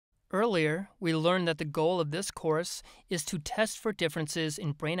Earlier, we learned that the goal of this course is to test for differences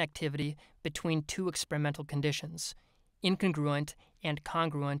in brain activity between two experimental conditions, incongruent and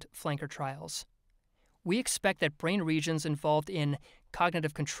congruent flanker trials. We expect that brain regions involved in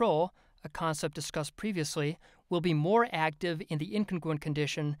cognitive control, a concept discussed previously, will be more active in the incongruent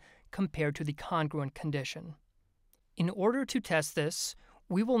condition compared to the congruent condition. In order to test this,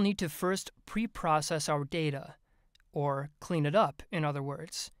 we will need to first pre-process our data, or clean it up, in other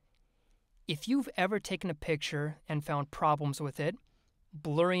words. If you've ever taken a picture and found problems with it,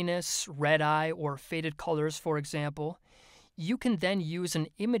 blurriness, red eye, or faded colors, for example, you can then use an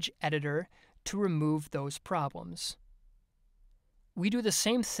image editor to remove those problems. We do the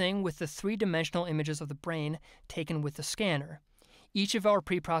same thing with the three-dimensional images of the brain taken with the scanner. Each of our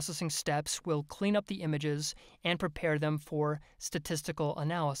pre-processing steps will clean up the images and prepare them for statistical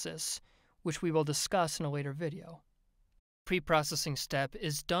analysis, which we will discuss in a later video. Pre-processing step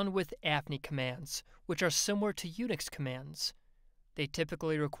is done with AFNI commands, which are similar to Unix commands. They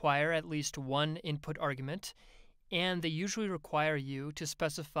typically require at least one input argument, and they usually require you to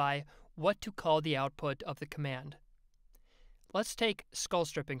specify what to call the output of the command. Let's take skull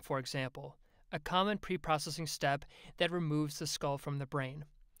stripping, for example, a common pre-processing step that removes the skull from the brain.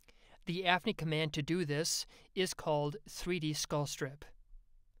 The AFNI command to do this is called 3D skull strip.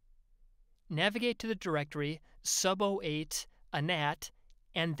 Navigate to the directory sub08 anat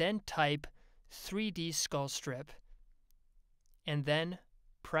and then type 3D skull strip and then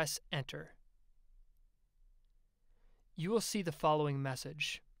press enter. You will see the following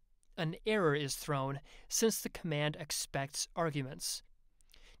message. An error is thrown since the command expects arguments.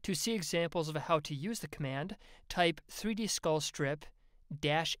 To see examples of how to use the command, type 3D skull strip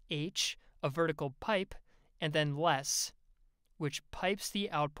 -h, a vertical pipe, and then less, which pipes the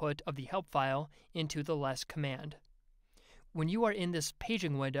output of the help file into the less command. When you are in this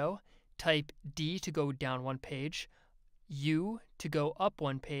paging window, type D to go down one page, U to go up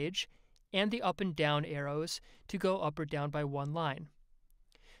one page, and the up and down arrows to go up or down by one line.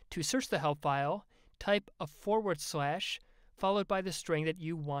 To search the help file, type a / followed by the string that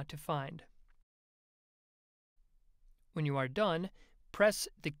you want to find. When you are done, press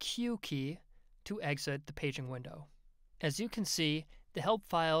the Q key to exit the paging window. As you can see, the help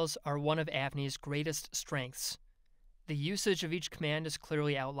files are one of AFNI's greatest strengths. The usage of each command is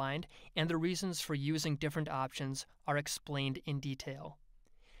clearly outlined, and the reasons for using different options are explained in detail.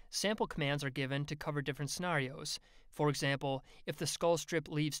 Sample commands are given to cover different scenarios. For example, if the skull strip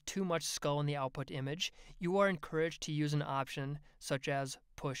leaves too much skull in the output image, you are encouraged to use an option such as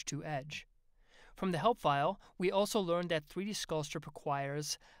push to edge. From the help file, we also learned that 3D skull strip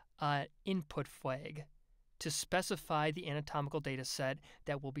requires an input flag to specify the anatomical data set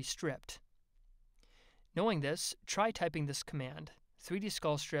that will be stripped. Knowing this, try typing this command, 3D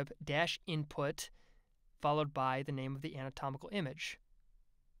skull strip -input, followed by the name of the anatomical image.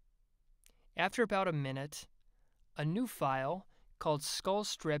 After about a minute, a new file called skull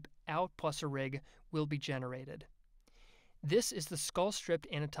strip out plus a rig will be generated. This is the skull stripped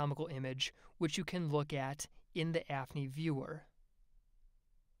anatomical image, which you can look at in the AFNI viewer.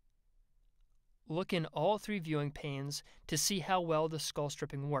 Look in all three viewing panes to see how well the skull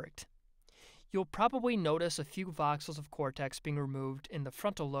stripping worked. You'll probably notice a few voxels of cortex being removed in the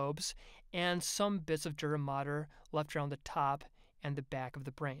frontal lobes and some bits of dura mater left around the top and the back of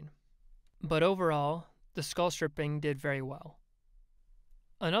the brain. But overall, the skull stripping did very well.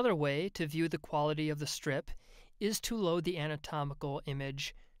 Another way to view the quality of the strip is to load the anatomical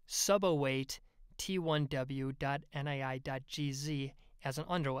image sub08 t1w.nii.gz as an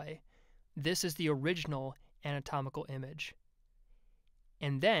underlay. This is the original anatomical image.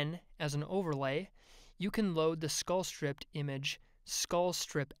 And then, as an overlay, you can load the skull-stripped image skull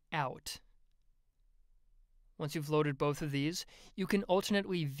strip out. Once you've loaded both of these, you can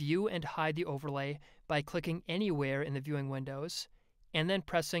alternately view and hide the overlay by clicking anywhere in the viewing windows and then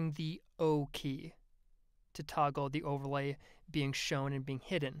pressing the O key to toggle the overlay being shown and being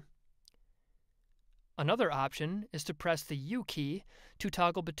hidden. Another option is to press the U key to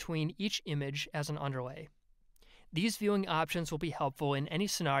toggle between each image as an underlay. These viewing options will be helpful in any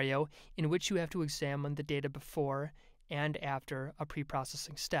scenario in which you have to examine the data before and after a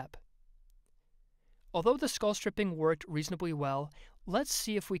pre-processing step. Although the skull stripping worked reasonably well, let's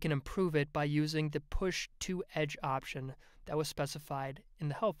see if we can improve it by using the push to edge option that was specified in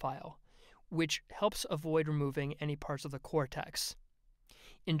the help file, which helps avoid removing any parts of the cortex.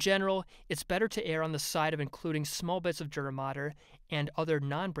 In general, it's better to err on the side of including small bits of dura mater and other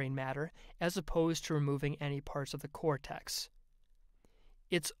non-brain matter as opposed to removing any parts of the cortex.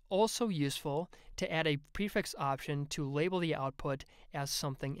 It's also useful to add a prefix option to label the output as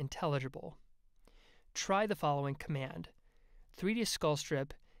something intelligible. Try the following command: 3D skull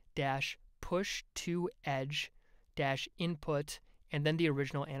strip push to edge input and then the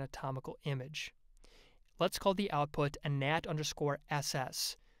original anatomical image. Let's call the output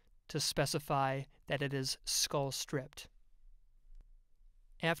anat_ss to specify that it is skull stripped.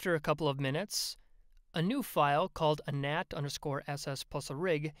 After a couple of minutes, a new file called anat_ss plus a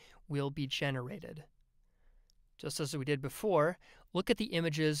rig will be generated. Just as we did before, look at the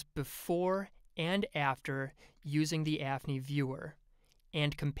images before and after using the AFNI viewer,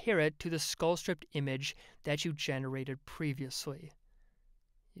 and compare it to the skull stripped image that you generated previously.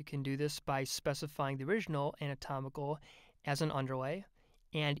 You can do this by specifying the original anatomical as an underlay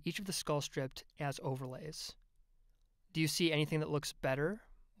and each of the skull stripped as overlays. Do you see anything that looks better,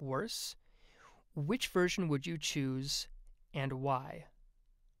 worse? Which version would you choose and why?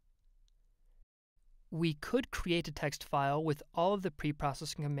 We could create a text file with all of the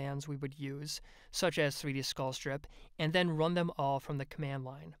preprocessing commands we would use, such as 3D skull strip, and then run them all from the command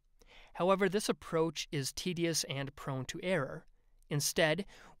line. However, this approach is tedious and prone to error. Instead,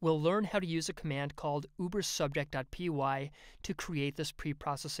 we'll learn how to use a command called ubersubject.py to create this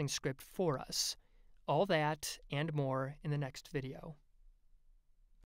preprocessing script for us. All that and more in the next video.